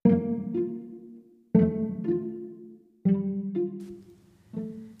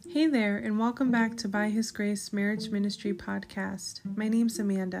Hey there, and welcome back to By His Grace Marriage Ministry Podcast. My name's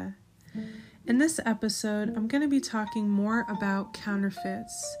Amanda. In this episode, I'm going to be talking more about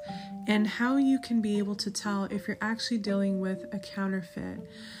counterfeits and how you can be able to tell if you're actually dealing with a counterfeit.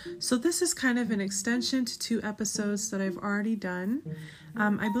 So this is kind of an extension to 2 episodes that I've already done.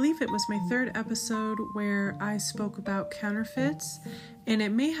 I believe it was my 3rd episode where I spoke about counterfeits, and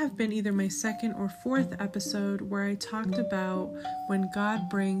it may have been either my 2nd or 4th episode where I talked about when God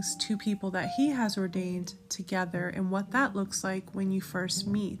brings 2 people that He has ordained together and what that looks like when you first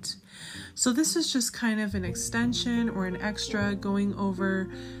meet. So this is just kind of an extension or an extra going over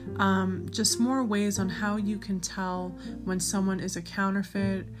just more ways on how you can tell when someone is a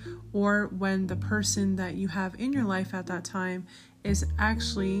counterfeit or when the person that you have in your life at that time is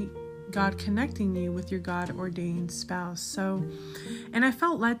actually God connecting you with your God-ordained spouse. And I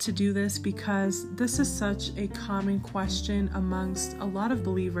felt led to do this because this is such a common question amongst a lot of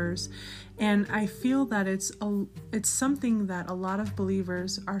believers, and I feel that it's something that a lot of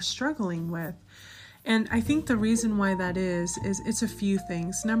believers are struggling with. And I think the reason why that is it's a few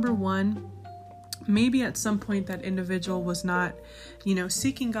things. Number one, maybe at some point that individual was not,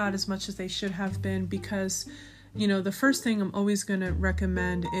 seeking God as much as they should have been, because the first thing I'm always going to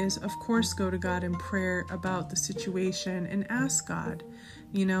recommend is, of course, go to God in prayer about the situation and ask God,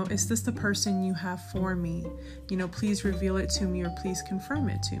 is this the person you have for me? Please reveal it to me, or please confirm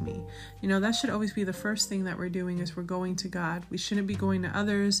it to me. That should always be the first thing that we're doing, is we're going to God. We shouldn't be going to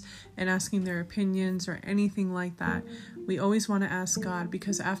others and asking their opinions or anything like that. We always want to ask God,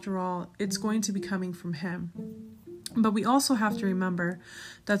 because after all, it's going to be coming from Him. But we also have to remember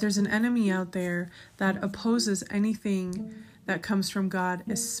that there's an enemy out there that opposes anything that comes from God,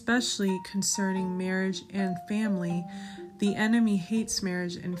 especially concerning marriage and family. The enemy hates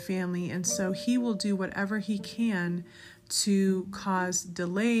marriage and family, and so he will do whatever he can to cause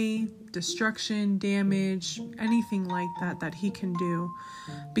delay, destruction, damage, anything like that he can do.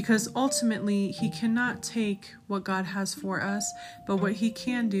 Because ultimately, he cannot take what God has for us, but what he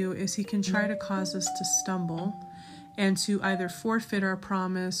can do is he can try to cause us to stumble and to either forfeit our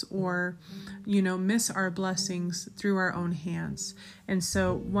promise or, miss our blessings through our own hands. And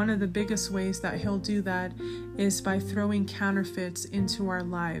so one of the biggest ways that he'll do that is by throwing counterfeits into our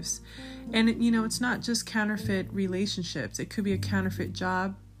lives. And, it's not just counterfeit relationships. It could be a counterfeit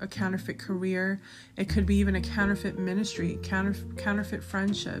job, a counterfeit career. It could be even a counterfeit ministry, counterfeit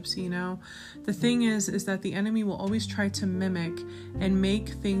friendships. The thing is that the enemy will always try to mimic and make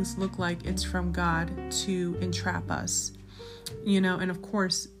things look like it's from God to entrap us, and of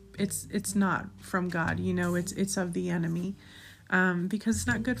course it's not from God. It's of the enemy, because it's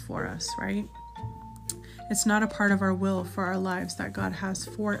not good for us, right? It's not a part of our will for our lives that God has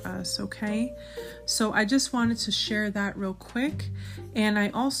for us, okay? So I just wanted to share that real quick. And I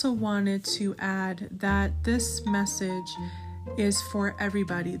also wanted to add that this message is for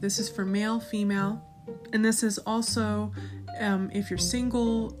everybody. This is for male, female, and this is also if you're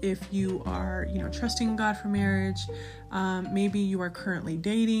single, if you are, trusting God for marriage, maybe you are currently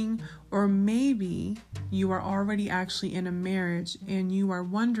dating, or maybe you are already actually in a marriage and you are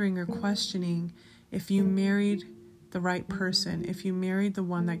wondering or questioning if you married the right person, if you married the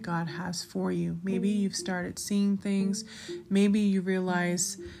one that God has for you. Maybe you've started seeing things. Maybe you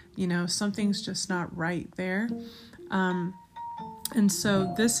realize, something's just not right there. And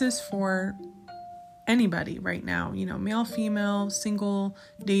so this is for anybody right now, male, female, single,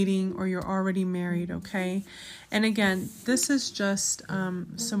 dating, or you're already married, okay? And again, this is just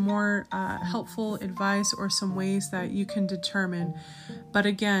some more helpful advice or some ways that you can determine. But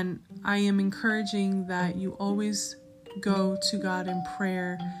again, I am encouraging that you always go to God in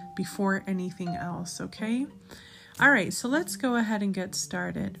prayer before anything else, okay? All right, so let's go ahead and get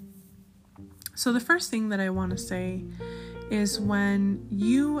started. So the first thing that I want to say is when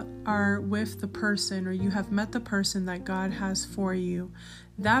you are with the person, or you have met the person that God has for you,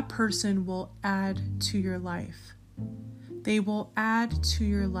 that person will add to your life. They will add to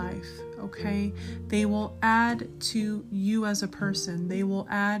your life, okay? They will add to you as a person. They will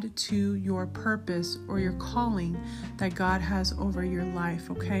add to your purpose or your calling that God has over your life,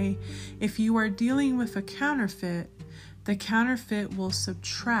 okay? If you are dealing with a counterfeit, the counterfeit will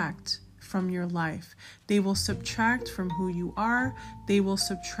subtract from your life. They will subtract from who you are. They will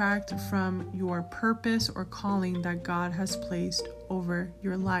subtract from your purpose or calling that God has placed over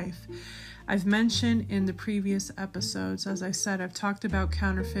your life. I've mentioned in the previous episodes, as I said, I've talked about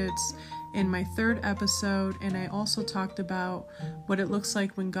counterfeits in my 3rd episode, and I also talked about what it looks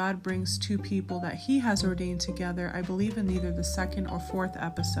like when God brings 2 people that He has ordained together, I believe in either the 2nd or 4th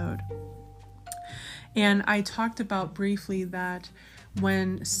episode. And I talked about briefly that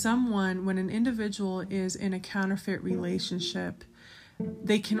when an individual is in a counterfeit relationship,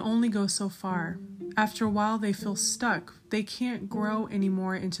 they can only go so far. After a while, they feel stuck. They can't grow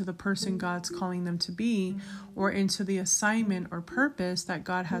anymore into the person God's calling them to be, or into the assignment or purpose that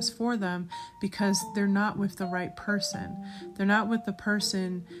God has for them, because they're not with the right person. They're not with the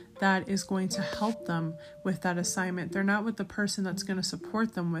person that is going to help them with that assignment. They're not with the person that's going to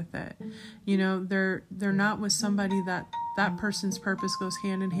support them with it. They're not with somebody that person's purpose goes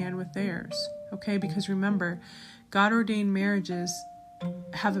hand in hand with theirs. Okay? Because remember, God-ordained marriages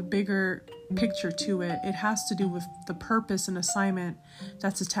have a bigger picture to it. It has to do with the purpose and assignment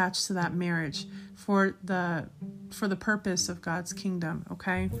that's attached to that marriage for the purpose of God's kingdom.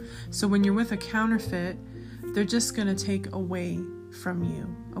 Okay? So when you're with a counterfeit, they're just going to take away from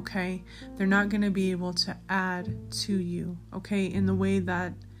you. Okay? They're not going to be able to add to you. Okay? In the way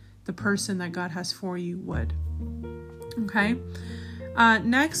that the person that God has for you would. Okay?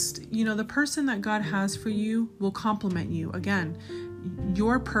 Next, the person that God has for you will complement you. Again,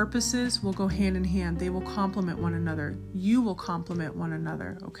 your purposes will go hand in hand. They will complement one another. You will complement one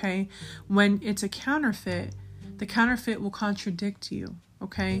another, okay? When it's a counterfeit, the counterfeit will contradict you,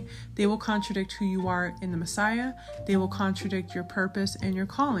 okay? They will contradict who you are in the Messiah. They will contradict your purpose and your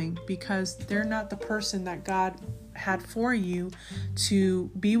calling, because they're not the person that God had for you to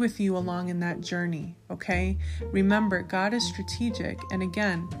be with you along in that journey, okay? Remember, God is strategic. And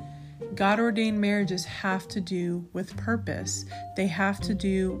again, God-ordained marriages have to do with purpose. They have to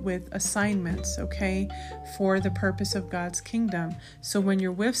do with assignments, okay, for the purpose of God's kingdom. So when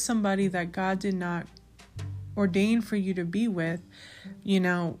you're with somebody that God did not ordain for you to be with,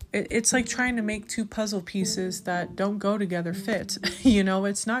 it's like trying to make two puzzle pieces that don't go together fit.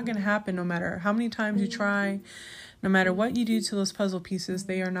 It's not going to happen no matter how many times you try. No matter what you do to those puzzle pieces,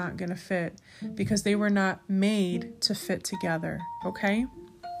 they are not going to fit, because they were not made to fit together, okay?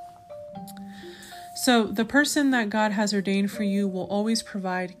 So the person that God has ordained for you will always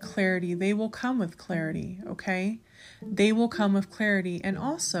provide clarity. They will come with clarity, okay? They will come with clarity. And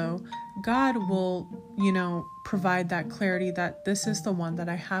also, God will, provide that clarity that this is the one that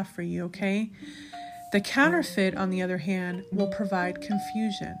I have for you, okay? The counterfeit, on the other hand, will provide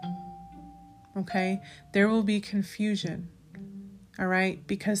confusion, okay? There will be confusion, all right?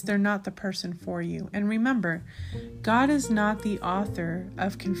 Because they're not the person for you. And remember, God is not the author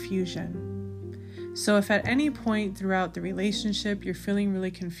of confusion. So if at any point throughout the relationship you're feeling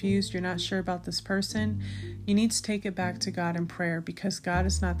really confused, you're not sure about this person, you need to take it back to God in prayer, because God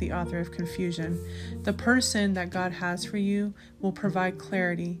is not the author of confusion. The person that God has for you will provide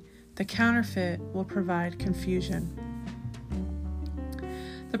clarity. The counterfeit will provide confusion.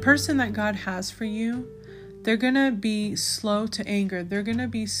 The person that God has for you, they're going to be slow to anger. They're going to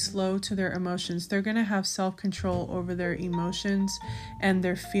be slow to their emotions. They're going to have self-control over their emotions and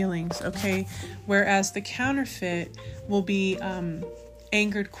their feelings, okay? Whereas the counterfeit will be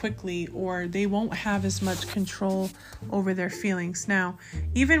angered quickly, or they won't have as much control over their feelings. Now,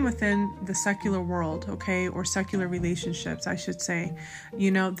 even within the secular world, okay, or secular relationships, I should say,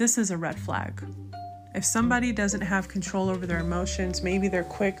 this is a red flag. If somebody doesn't have control over their emotions, maybe they're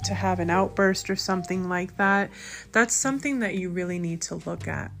quick to have an outburst or something like that, that's something that you really need to look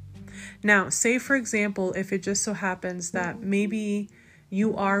at. Now, say for example, if it just so happens that maybe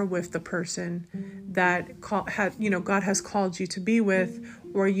you are with the person that God has called you to be with,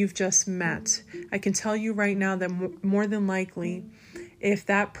 or you've just met. I can tell you right now that more than likely, if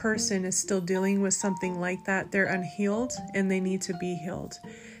that person is still dealing with something like that, they're unhealed and they need to be healed.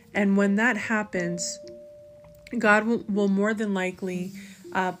 And when that happens, God will more than likely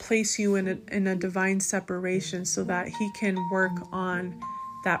place you in a divine separation so that He can work on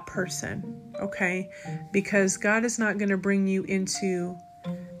that person, okay? Because God is not going to bring you into,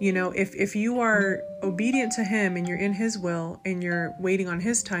 if you are obedient to Him and you're in His will and you're waiting on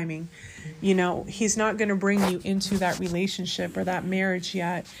His timing, He's not going to bring you into that relationship or that marriage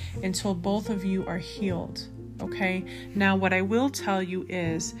yet until both of you are healed. Okay. Now, what I will tell you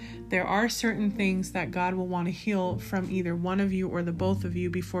is there are certain things that God will want to heal from either one of you or the both of you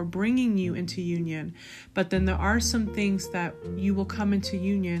before bringing you into union. But then there are some things that you will come into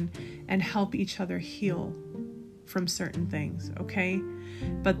union and help each other heal from certain things. Okay.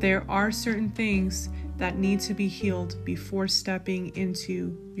 But there are certain things that need to be healed before stepping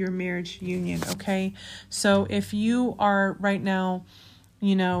into your marriage union. Okay. So if you are right now,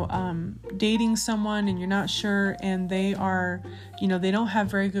 dating someone and you're not sure, and they are, they don't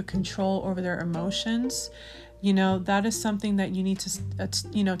have very good control over their emotions, that is something that you need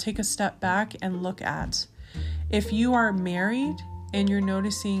to, take a step back and look at. If you are married and you're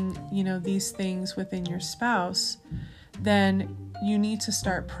noticing, these things within your spouse, then you need to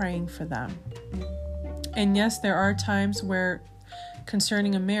start praying for them. And yes, there are times where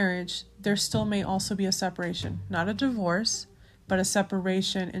concerning a marriage, there still may also be a separation, not a divorce, but a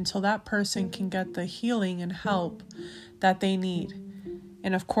separation until that person can get the healing and help that they need.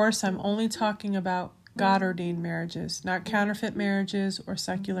 And of course, I'm only talking about God-ordained marriages, not counterfeit marriages or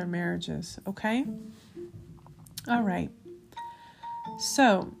secular marriages, okay? All right.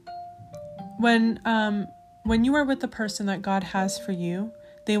 So, when you are with the person that God has for you,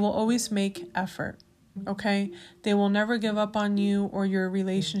 they will always make effort, okay? They will never give up on you or your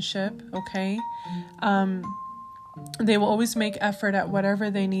relationship, okay? They will always make effort at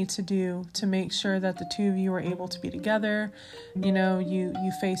whatever they need to do to make sure that the two of you are able to be together. You know,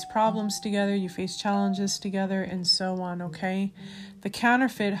 you face problems together, you face challenges together, and so on, okay? The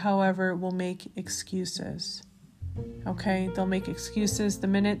counterfeit, however, will make excuses. Okay, they'll make excuses the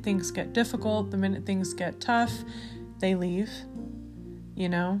minute things get difficult, the minute things get tough, they leave, you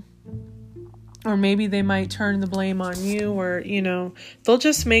know, or maybe they might turn the blame on you, or, you know, they'll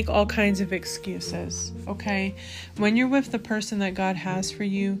just make all kinds of excuses. Okay, when you're with the person that God has for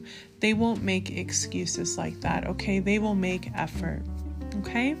you, they won't make excuses like that. Okay, they will make effort.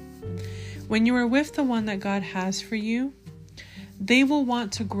 Okay, when you are with the one that God has for you, they will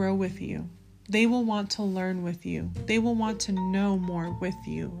want to grow with you. They will want to learn with you. They will want to know more with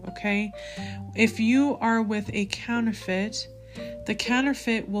you, okay? If you are with a counterfeit, the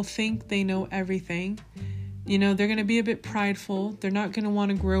counterfeit will think they know everything. You know, they're going to be a bit prideful. They're not going to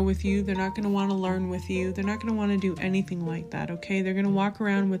want to grow with you. They're not going to want to learn with you. They're not going to want to do anything like that, okay? They're going to walk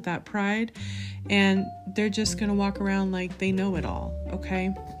around with that pride, and they're just going to walk around like they know it all,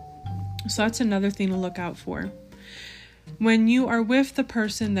 okay? So that's another thing to look out for. When you are with the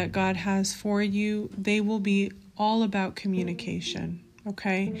person that God has for you, they will be all about communication,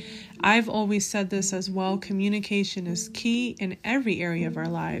 okay? I've always said this as well. Communication is key in every area of our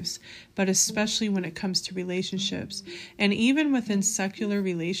lives, but especially when it comes to relationships. And even within secular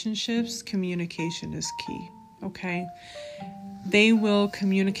relationships, communication is key, okay? They will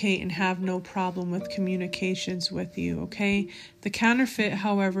communicate and have no problem with communications with you, okay? The counterfeit,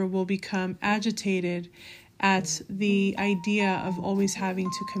 however, will become agitated at the idea of always having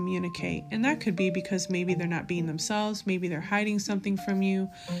to communicate. And that could be because maybe they're not being themselves, maybe they're hiding something from you,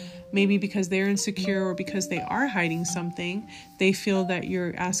 maybe because they're insecure, or because they are hiding something, they feel that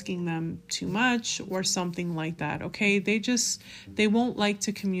you're asking them too much or something like that, okay? They won't like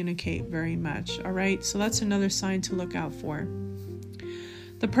to communicate very much, all right? So that's another sign to look out for.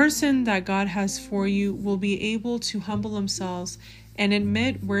 The person that God has for you will be able to humble themselves and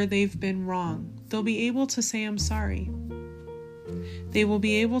admit where they've been wrong. They'll be able to say, I'm sorry. They will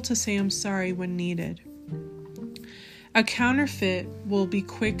be able to say, I'm sorry when needed. A counterfeit will be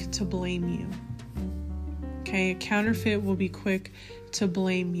quick to blame you. Okay, a counterfeit will be quick to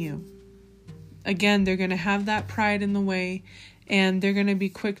blame you. Again, they're going to have that pride in the way, and they're going to be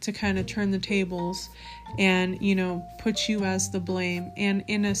quick to kind of turn the tables and, you know, put you as the blame. And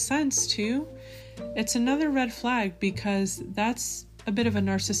in a sense, too, it's another red flag, because that's a bit of a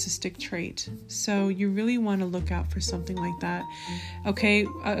narcissistic trait. So you really want to look out for something like that. Okay,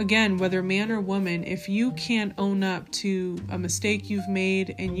 again, whether man or woman, if you can't own up to a mistake you've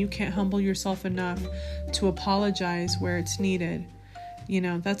made and you can't humble yourself enough to apologize where it's needed, you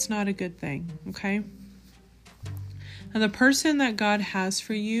know, that's not a good thing, okay? Now, the person that God has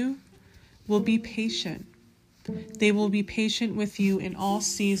for you will be patient. They will be patient with you in all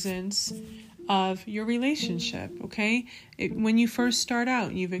seasons of your relationship, okay? When you first start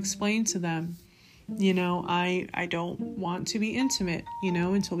out, you've explained to them, you know, I don't want to be intimate, you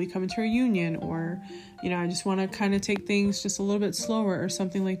know, until we come into a union, or, you know, I just want to kind of take things just a little bit slower or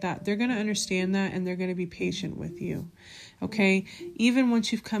something like that. They're going to understand that, and they're going to be patient with you, okay? Even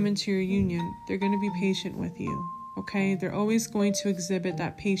once you've come into your union, they're going to be patient with you. Okay, they're always going to exhibit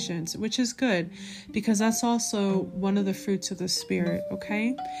that patience, which is good, because that's also one of the fruits of the Spirit,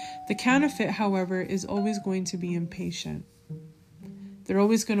 okay? The counterfeit, however, is always going to be impatient. They're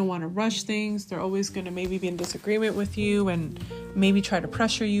always going to want to rush things. They're always going to maybe be in disagreement with you and maybe try to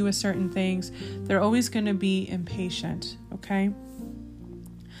pressure you with certain things. They're always going to be impatient, okay?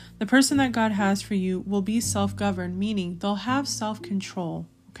 The person that God has for you will be self-governed, meaning they'll have self-control.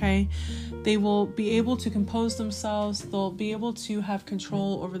 Okay, they will be able to compose themselves. They'll be able to have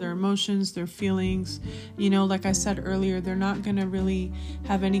control over their emotions, their feelings. You know, like I said earlier, they're not going to really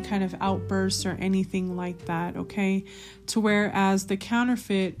have any kind of outbursts or anything like that. Okay, to whereas the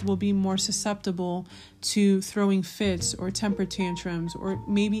counterfeit will be more susceptible to throwing fits or temper tantrums or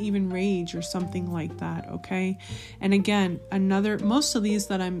maybe even rage or something like that. Okay. And again, most of these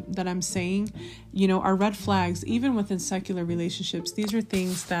that I'm saying, are red flags, even within secular relationships. These are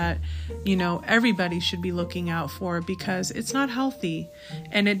things that, everybody should be looking out for, because it's not healthy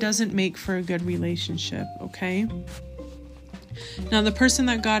and it doesn't make for a good relationship. Okay. Now, the person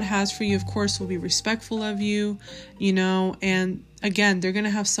that God has for you, of course, will be respectful of you, and again, they're going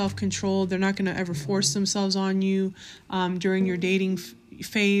to have self-control. They're not going to ever force themselves on you during your dating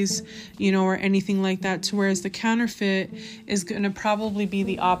phase, or anything like that. Whereas the counterfeit is going to probably be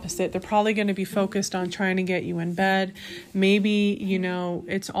the opposite. They're probably going to be focused on trying to get you in bed. Maybe,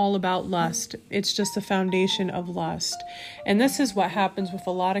 it's all about lust. It's just a foundation of lust. And this is what happens with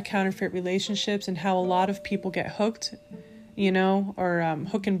a lot of counterfeit relationships, and how a lot of people get hooked, or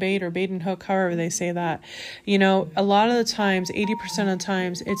hook and bait, or bait and hook, however they say that. A lot of the times, 80% of the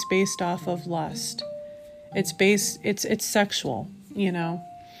times, it's based off of lust. It's sexual,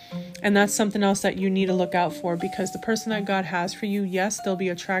 and that's something else that you need to look out for, because the person that God has for you, yes, they'll be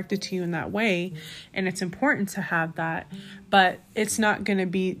attracted to you in that way, and it's important to have that, but it's not going to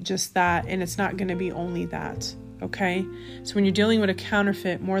be just that, and it's not going to be only that. Okay. So when you're dealing with a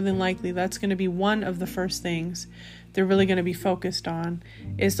counterfeit, more than likely, that's going to be one of the first things they're really going to be focused on,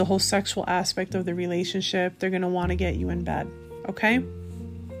 is the whole sexual aspect of the relationship. They're going to want to get you in bed. Okay.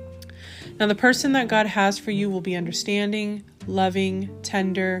 Now, the person that God has for you will be understanding, loving,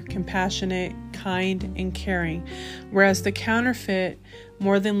 tender, compassionate, kind, and caring. Whereas the counterfeit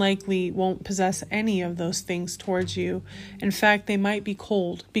more than likely won't possess any of those things towards you. In fact, they might be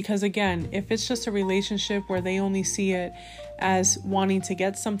cold, because again, if it's just a relationship where they only see it as wanting to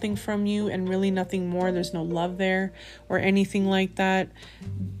get something from you and really nothing more, there's no love there or anything like that,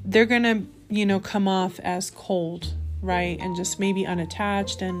 they're going to, come off as cold, right? And just maybe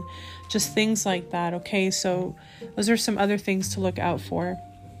unattached and just things like that. Okay. So those are some other things to look out for.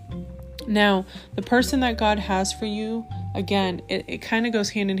 Now, the person that God has for you, again, it kind of goes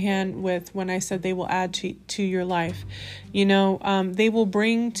hand in hand with when I said they will add to your life. They will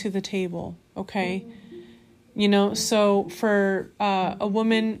bring to the table. Okay. So for a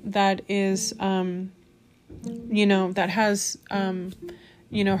woman that is, that has,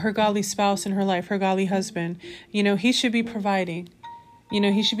 her godly spouse in her life, her godly husband, he should be providing.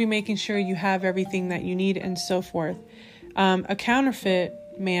 He should be making sure you have everything that you need and so forth. A counterfeit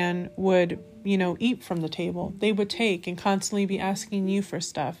man would, eat from the table. They would take and constantly be asking you for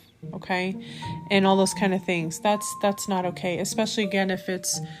stuff. Okay. And all those kind of things. That's not okay. Especially again, if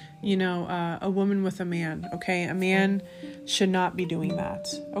it's, a woman with a man. Okay. A man should not be doing that.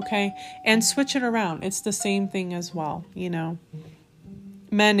 Okay. And switch it around. It's the same thing as well.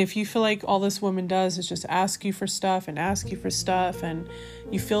 Men, if you feel like all this woman does is just ask you for stuff and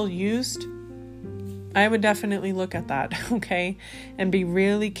you feel used, I would definitely look at that, okay? And be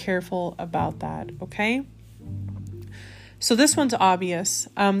really careful about that, okay? So this one's obvious.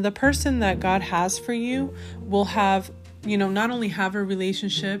 The person that God has for you will have, not only have a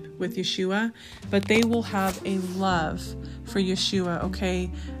relationship with Yeshua, but they will have a love for Yeshua,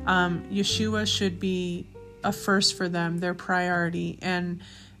 okay? Yeshua should be a first for them, their priority. And,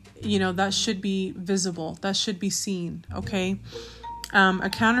 that should be visible. That should be seen, okay? A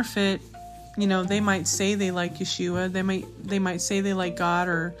counterfeit, they might say they like Yeshua. They might say they like God,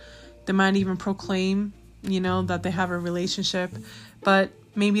 or they might even proclaim, that they have a relationship, but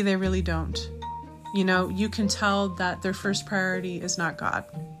maybe they really don't. You can tell that their first priority is not God.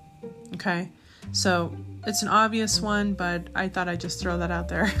 Okay. So it's an obvious one, but I thought I'd just throw that out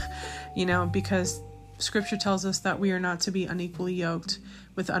there, because Scripture tells us that we are not to be unequally yoked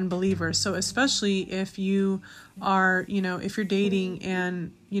with unbelievers. So especially if you are, if you're dating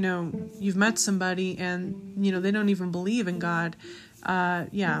and, you've met somebody and, they don't even believe in God,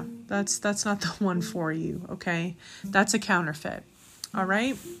 that's not the one for you. Okay. That's a counterfeit. All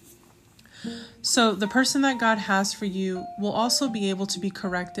right. So the person that God has for you will also be able to be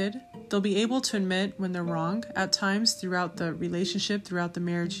corrected. They'll be able to admit when they're wrong at times throughout the relationship, throughout the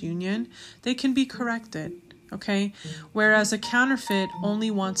marriage union. They can be corrected. Okay. Whereas a counterfeit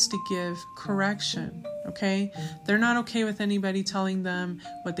only wants to give correction. Okay. They're not okay with anybody telling them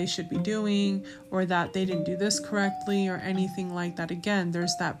what they should be doing, or that they didn't do this correctly, or anything like that. Again,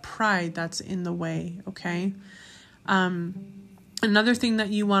 there's that pride that's in the way. Okay. Another thing that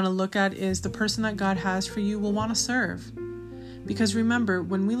you want to look at is the person that God has for you will want to serve. Because remember,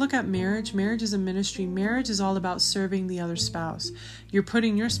 when we look at marriage, marriage is a ministry. Marriage is all about serving the other spouse. You're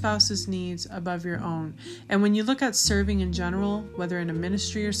putting your spouse's needs above your own. And when you look at serving in general, whether in a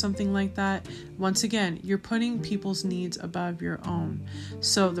ministry or something like that, once again, you're putting people's needs above your own.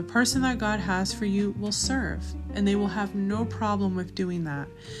 So the person that God has for you will serve, and they will have no problem with doing that.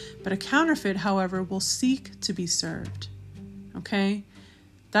 But a counterfeit, however, will seek to be served. Okay?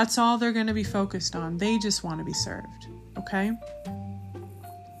 That's all they're going to be focused on. They just want to be served. Okay?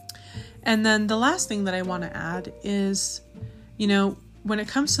 And then the last thing that I want to add is, when it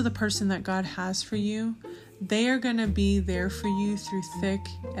comes to the person that God has for you, they are going to be there for you through thick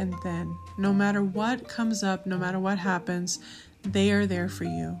and thin. No matter what comes up, no matter what happens, they are there for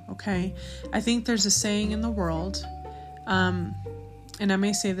you. Okay? I think there's a saying in the world, and I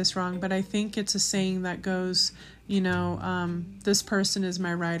may say this wrong, but I think it's a saying that goes, this person is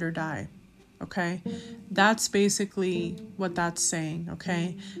my ride or die. Okay, that's basically what that's saying.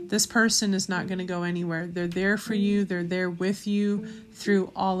 Okay, this person is not going to go anywhere. They're there for you. They're there with you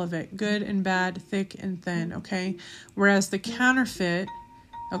through all of it, good and bad, thick and thin. Okay, whereas the counterfeit,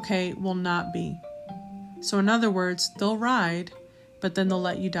 okay, will not be. So in other words, they'll ride, but then they'll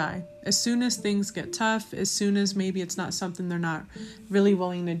let you die. As soon as things get tough, as soon as maybe it's not something they're not really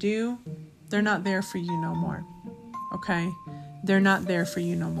willing to do, they're not there for you no more. Okay, they're not there for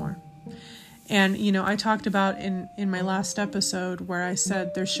you no more. And, I talked about in my last episode where I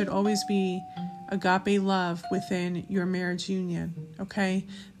said there should always be agape love within your marriage union, okay?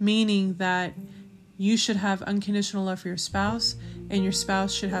 Meaning that you should have unconditional love for your spouse, and your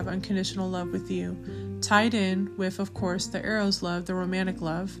spouse should have unconditional love with you. Tied in with, of course, the eros love, the romantic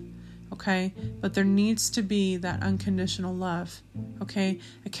love, okay? But there needs to be that unconditional love, okay?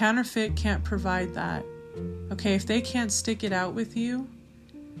 A counterfeit can't provide that, okay? If they can't stick it out with you,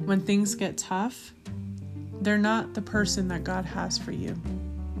 when things get tough, they're not the person that God has for you.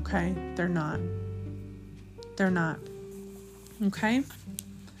 Okay? They're not. Okay?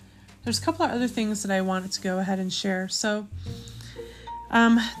 There's a couple of other things that I wanted to go ahead and share. So,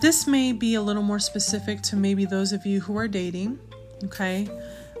 this may be a little more specific to maybe those of you who are dating. Okay?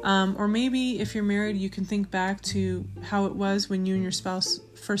 Or maybe if you're married, you can think back to how it was when you and your spouse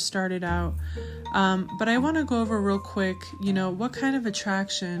first started out. But I want to go over real quick, what kind of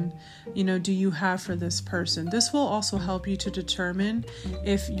attraction, do you have for this person? This will also help you to determine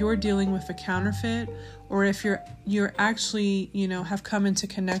if you're dealing with a counterfeit or if you're actually, have come into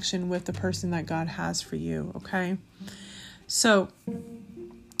connection with the person that God has for you. Okay. So,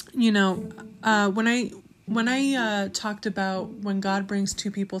 when I talked about when God brings two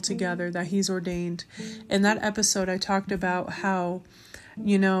people together that He's ordained, in that episode I talked about how,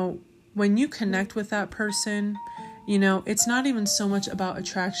 when you connect with that person, it's not even so much about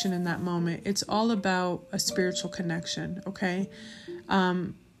attraction in that moment. It's all about a spiritual connection, okay?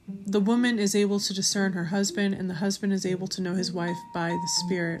 The woman is able to discern her husband, and the husband is able to know his wife by the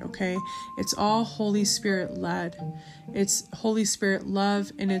Spirit, okay? It's all Holy Spirit led. It's Holy Spirit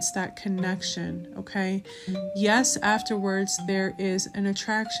love, and it's that connection, okay? Yes, afterwards there is an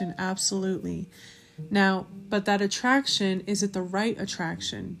attraction, absolutely. Now, but that attraction, is it the right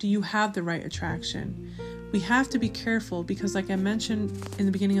attraction? Do you have the right attraction? We have to be careful because, like I mentioned in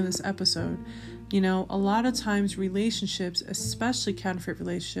the beginning of this episode, a lot of times relationships, especially counterfeit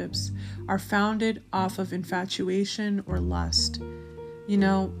relationships, are founded off of infatuation or lust.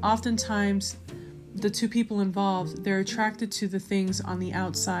 Oftentimes the two people involved, they're attracted to the things on the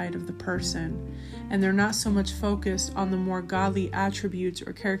outside of the person, and they're not so much focused on the more godly attributes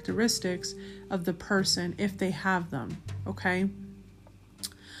or characteristics of the person if they have them, okay?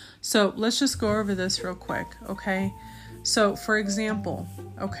 So let's just go over this real quick, okay? So for example,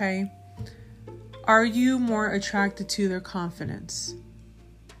 okay, are you more attracted to their confidence?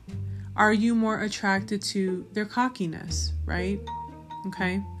 Are you more attracted to their cockiness, right?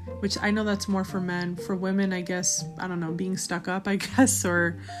 Okay, which I know that's more for men. For women, I guess, I don't know, being stuck up, I guess,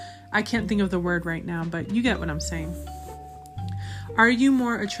 or I can't think of the word right now, but you get what I'm saying. Are you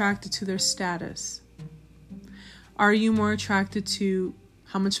more attracted to their status? Are you more attracted to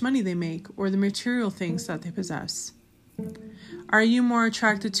how much money they make or the material things that they possess? Are you more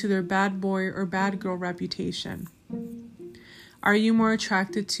attracted to their bad boy or bad girl reputation? Are you more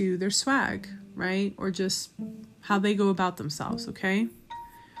attracted to their swag, right? Or just how they go about themselves, okay?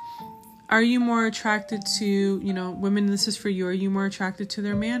 Are you more attracted to, women, this is for you, are you more attracted to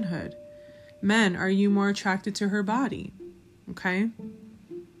their manhood? Men, are you more attracted to her body, okay?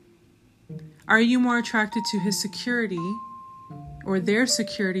 Are you more attracted to his security or their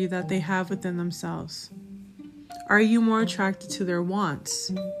security that they have within themselves? Are you more attracted to their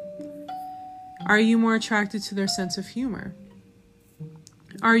wants? Are you more attracted to their sense of humor?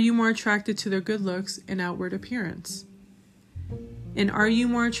 Are you more attracted to their good looks and outward appearance? And are you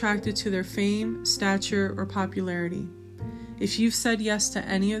more attracted to their fame, stature, or popularity? If you've said yes to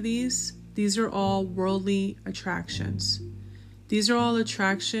any of these are all worldly attractions. These are all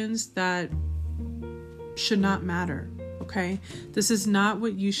attractions that should not matter, okay? This is not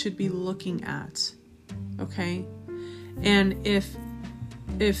what you should be looking at, okay? And if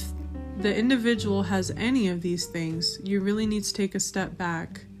the individual has any of these things, you really need to take a step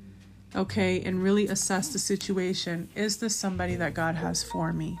back, okay, and really assess the situation. Is this somebody that God has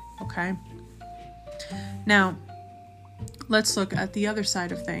for me, okay? Now, let's look at the other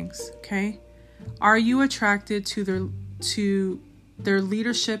side of things, okay? Are you attracted to their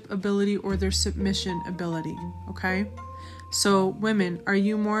leadership ability or their submission ability, okay? So, women, are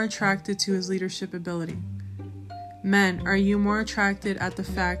you more attracted to his leadership ability? Men, are you more attracted at the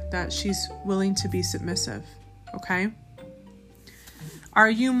fact that she's willing to be submissive, okay? Are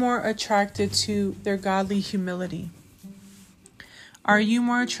you more attracted to their godly humility? Are you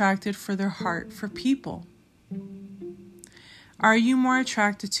more attracted for their heart for people? Are you more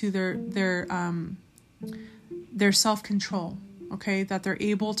attracted to their self-control, okay, that they're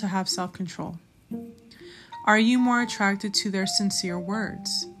able to have self-control? Are you more attracted to their sincere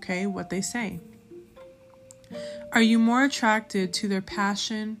words, okay, what they say? Are you more attracted to their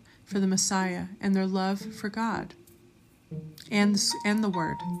passion for the Messiah and their love for God and the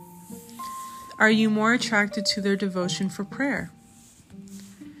Word? Are you more attracted to their devotion for prayer?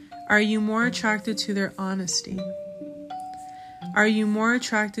 Are you more attracted to their honesty? Are you more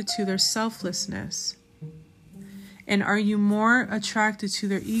attracted to their selflessness? And are you more attracted to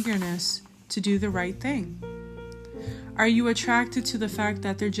their eagerness to do the right thing? Are you attracted to the fact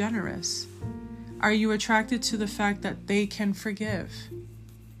that they're generous? Are you attracted to the fact that they can forgive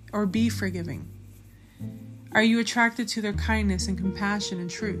or be forgiving? Are you attracted to their kindness and compassion and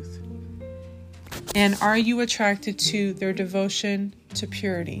truth? And are you attracted to their devotion to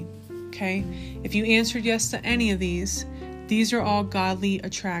purity? Okay? If you answered yes to any of these are all godly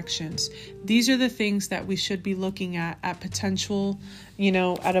attractions. These are the things that we should be looking at potential,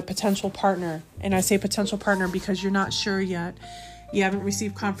 at a potential partner. And I say potential partner because you're not sure yet. You haven't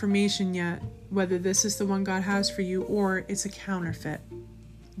received confirmation yet whether this is the one God has for you or it's a counterfeit.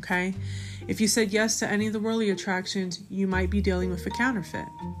 Okay? If you said yes to any of the worldly attractions, you might be dealing with a counterfeit.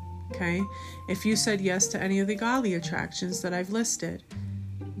 Okay? If you said yes to any of the godly attractions that I've listed,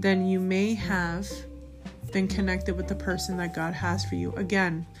 then you may have been connected with the person that God has for you.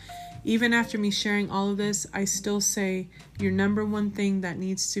 Again, even after me sharing all of this, I still say your number one thing that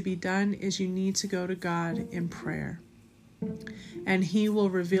needs to be done is you need to go to God in prayer. And he will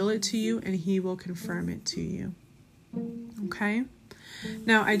reveal it to you and he will confirm it to you. Okay?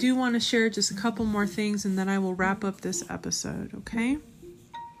 Now, I do want to share just a couple more things and then I will wrap up this episode, okay?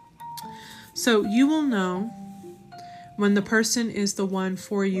 So you will know when the person is the one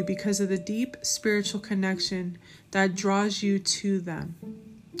for you because of the deep spiritual connection that draws you to them.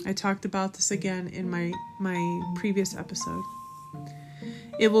 I talked about this again in my previous episode.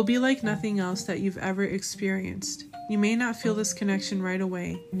 It will be like nothing else that you've ever experienced. You may not feel this connection right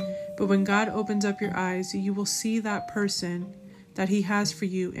away, but when God opens up your eyes, you will see that person that he has for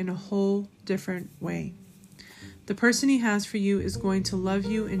you in a whole different way. The person he has for you is going to love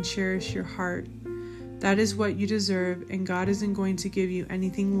you and cherish your heart. That is what you deserve, and God isn't going to give you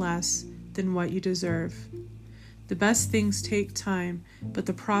anything less than what you deserve. The best things take time, but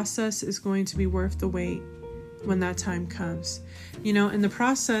the process is going to be worth the wait when that time comes. And the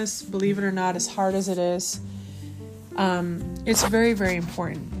process, believe it or not, as hard as it is, it's very, very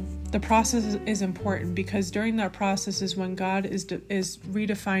important. The process is important because during that process is when God is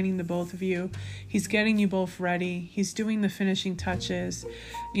redefining the both of you. He's getting you both ready. He's doing the finishing touches.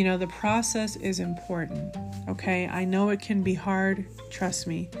 The process is important. Okay. I know it can be hard. Trust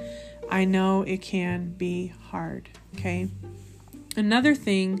me. I know it can be hard. Okay. Another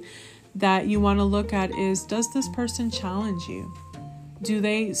thing that you want to look at is, does this person challenge you? Do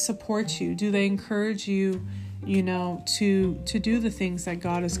they support you? Do they encourage you, to do the things that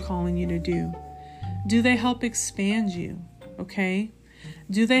God is calling you to do? Do they help expand you? Okay.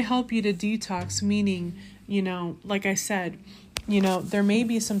 Do they help you to detox? Meaning, like I said, there may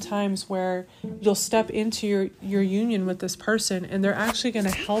be some times where you'll step into your union with this person and they're actually going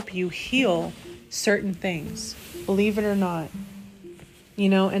to help you heal certain things, believe it or not.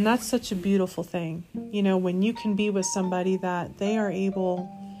 And that's such a beautiful thing, when you can be with somebody that they are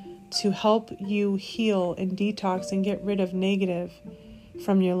able to help you heal and detox and get rid of negative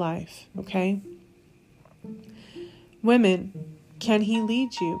from your life, okay? Women, can he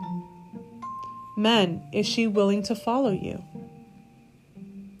lead you? Men, is she willing to follow you?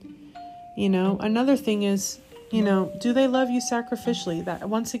 Another thing is, do they love you sacrificially? That,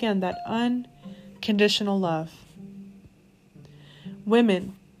 once again, that unconditional love.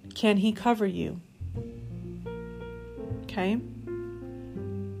 Women, can he cover you? Okay.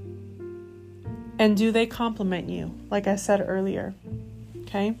 And do they compliment you? Like I said earlier.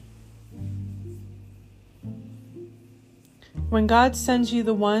 Okay. When God sends you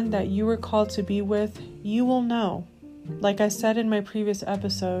the one that you were called to be with, you will know. Like I said in my previous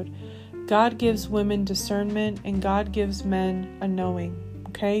episode, God gives women discernment and God gives men a knowing.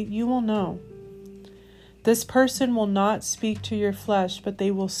 Okay? You will know. This person will not speak to your flesh, but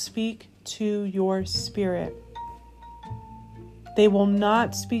they will speak to your spirit. They will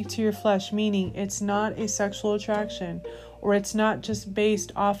not speak to your flesh, meaning it's not a sexual attraction, or it's not just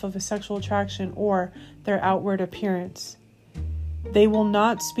based off of a sexual attraction or their outward appearance. They will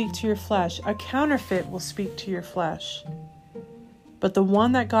not speak to your flesh. A counterfeit will speak to your flesh. But the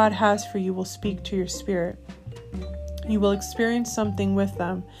one that God has for you will speak to your spirit. You will experience something with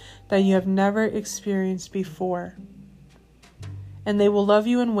them that you have never experienced before. And they will love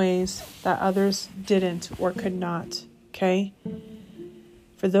you in ways that others didn't or could not. Okay?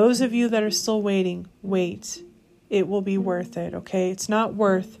 For those of you that are still waiting, wait. It will be worth it. Okay? It's not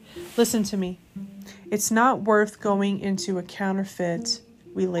worth, listen to me. It's not worth going into a counterfeit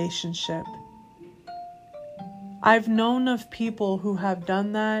relationship. I've known of people who have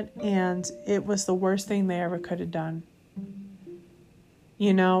done that, and it was the worst thing they ever could have done.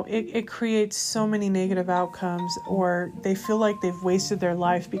 It creates so many negative outcomes, or they feel like they've wasted their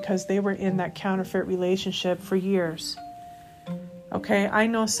life because they were in that counterfeit relationship for years. Okay, I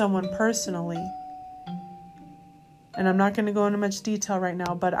know someone personally, and I'm not going to go into much detail right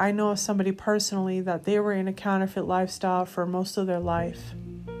now, but I know of somebody personally that they were in a counterfeit lifestyle for most of their life.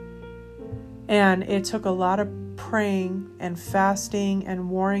 And it took a lot of praying and fasting and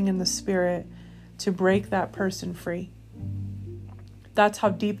warring in the spirit to break that person free. That's how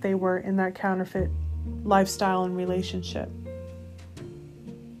deep they were in that counterfeit lifestyle and relationship.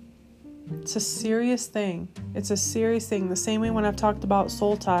 It's a serious thing. It's a serious thing. The same way when I've talked about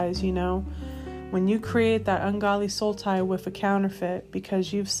soul ties, when you create that ungodly soul tie with a counterfeit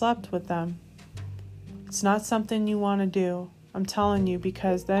because you've slept with them, it's not something you want to do. I'm telling you,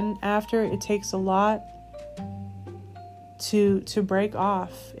 because then after it takes a lot to break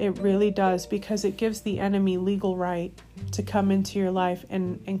off. It really does, because it gives the enemy legal right to come into your life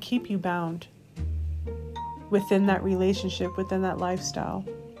and keep you bound within that relationship, within that lifestyle,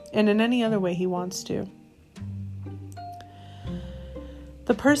 and in any other way he wants to.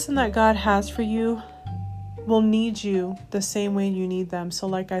 The person that God has for you will need you the same way you need them. So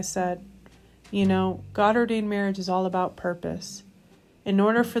like I said, God-ordained marriage is all about purpose. In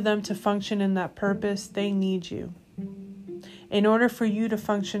order for them to function in that purpose, they need you. In order for you to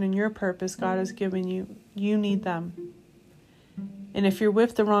function in your purpose God has given you, you need them. And if you're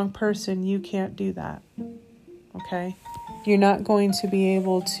with the wrong person, you can't do that. Okay? You're not going to be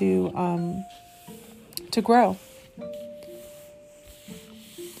able to grow.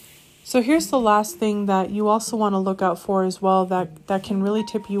 So here's the last thing that you also want to look out for as well, that can really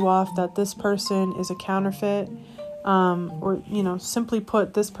tip you off that this person is a counterfeit, or simply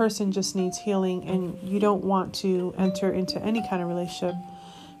put, this person just needs healing, and you don't want to enter into any kind of relationship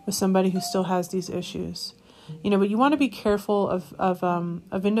with somebody who still has these issues. But you want to be careful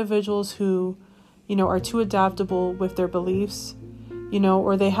of individuals who, are too adaptable with their beliefs,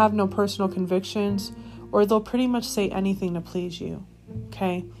 or they have no personal convictions, or they'll pretty much say anything to please you.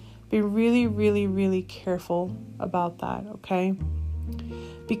 Okay? Be really, really, really careful about that, okay?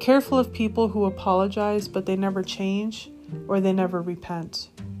 Be careful of people who apologize, but they never change or they never repent,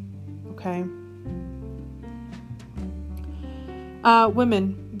 okay?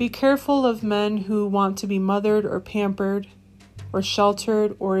 Women, be careful of men who want to be mothered or pampered or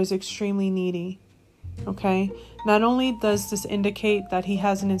sheltered or is extremely needy, okay? Not only does this indicate that he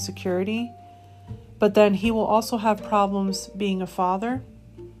has an insecurity, but then he will also have problems being a father,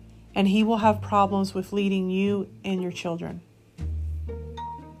 and he will have problems with leading you and your children.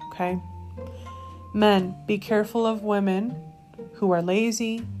 Okay? Men, be careful of women who are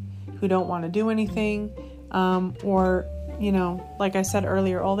lazy, who don't want to do anything, or, like I said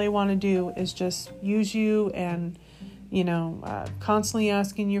earlier, all they want to do is just use you and, constantly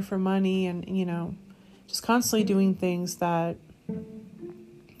asking you for money and, just constantly doing things that,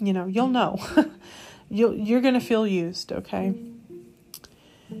 you'll know. You're going to feel used, okay?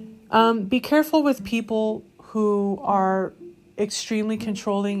 Be careful with people who are extremely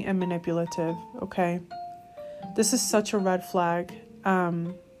controlling and manipulative, okay? This is such a red flag.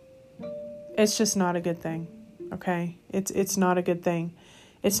 It's just not a good thing, okay? It's not a good thing.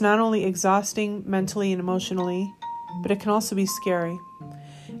 It's not only exhausting mentally and emotionally, but it can also be scary.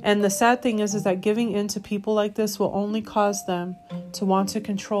 And the sad thing is that giving in to people like this will only cause them to want to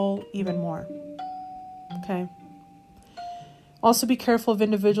control even more. Okay. Also be careful of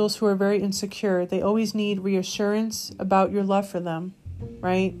individuals who are very insecure. They always need reassurance about your love for them,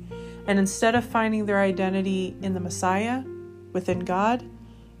 right? And instead of finding their identity in the Messiah, within God,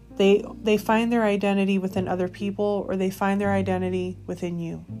 they find their identity within other people, or they find their identity within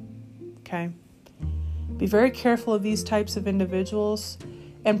you. Okay? Be very careful of these types of individuals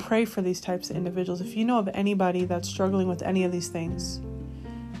and pray for these types of individuals. If you know of anybody that's struggling with any of these things,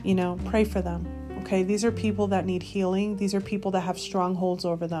 pray for them. Okay? These are people that need healing. These are people that have strongholds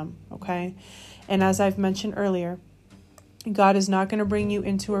over them. Okay? And as I've mentioned earlier, God is not going to bring you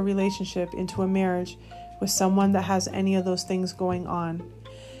into a relationship, into a marriage with someone that has any of those things going on.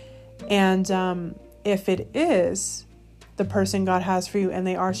 And if it is the person God has for you and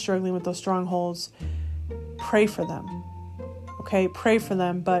they are struggling with those strongholds, pray for them. Okay, pray for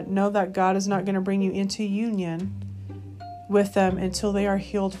them, but know that God is not going to bring you into union with them until they are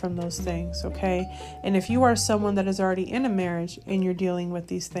healed from those things. Okay, and if you are someone that is already in a marriage and you're dealing with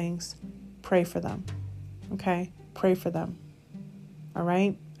these things, pray for them. Okay, pray for them. All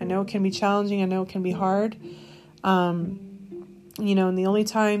right, I know it can be challenging. I know it can be hard. And the only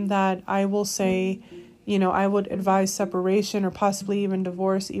time that I will say, I would advise separation or possibly even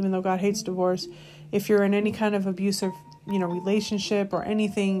divorce, even though God hates divorce, if you're in any kind of abusive, relationship or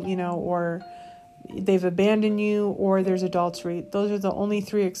anything, or they've abandoned you or there's adultery. Those are the only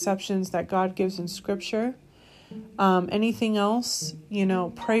 3 exceptions that God gives in Scripture. Anything else,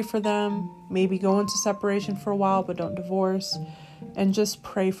 pray for them, maybe go into separation for a while, but don't divorce, and just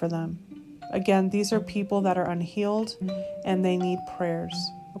pray for them. Again, these are people that are unhealed and they need prayers.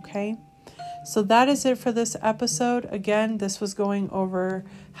 Okay. So that is it for this episode. Again, this was going over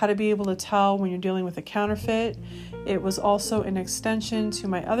how to be able to tell when you're dealing with a counterfeit. It was also an extension to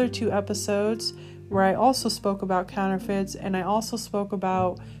my other 2 episodes where I also spoke about counterfeits, and I also spoke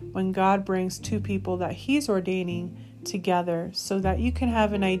about when God brings 2 people that He's ordaining together, so that you can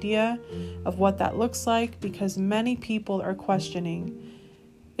have an idea of what that looks like, because many people are questioning,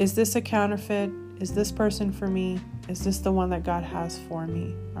 is this a counterfeit? Is this person for me? Is this the one that God has for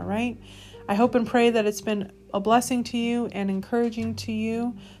me? All right. I hope and pray that it's been a blessing to you and encouraging to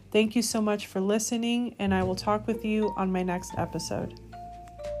you. Thank you so much for listening, and I will talk with you on my next episode.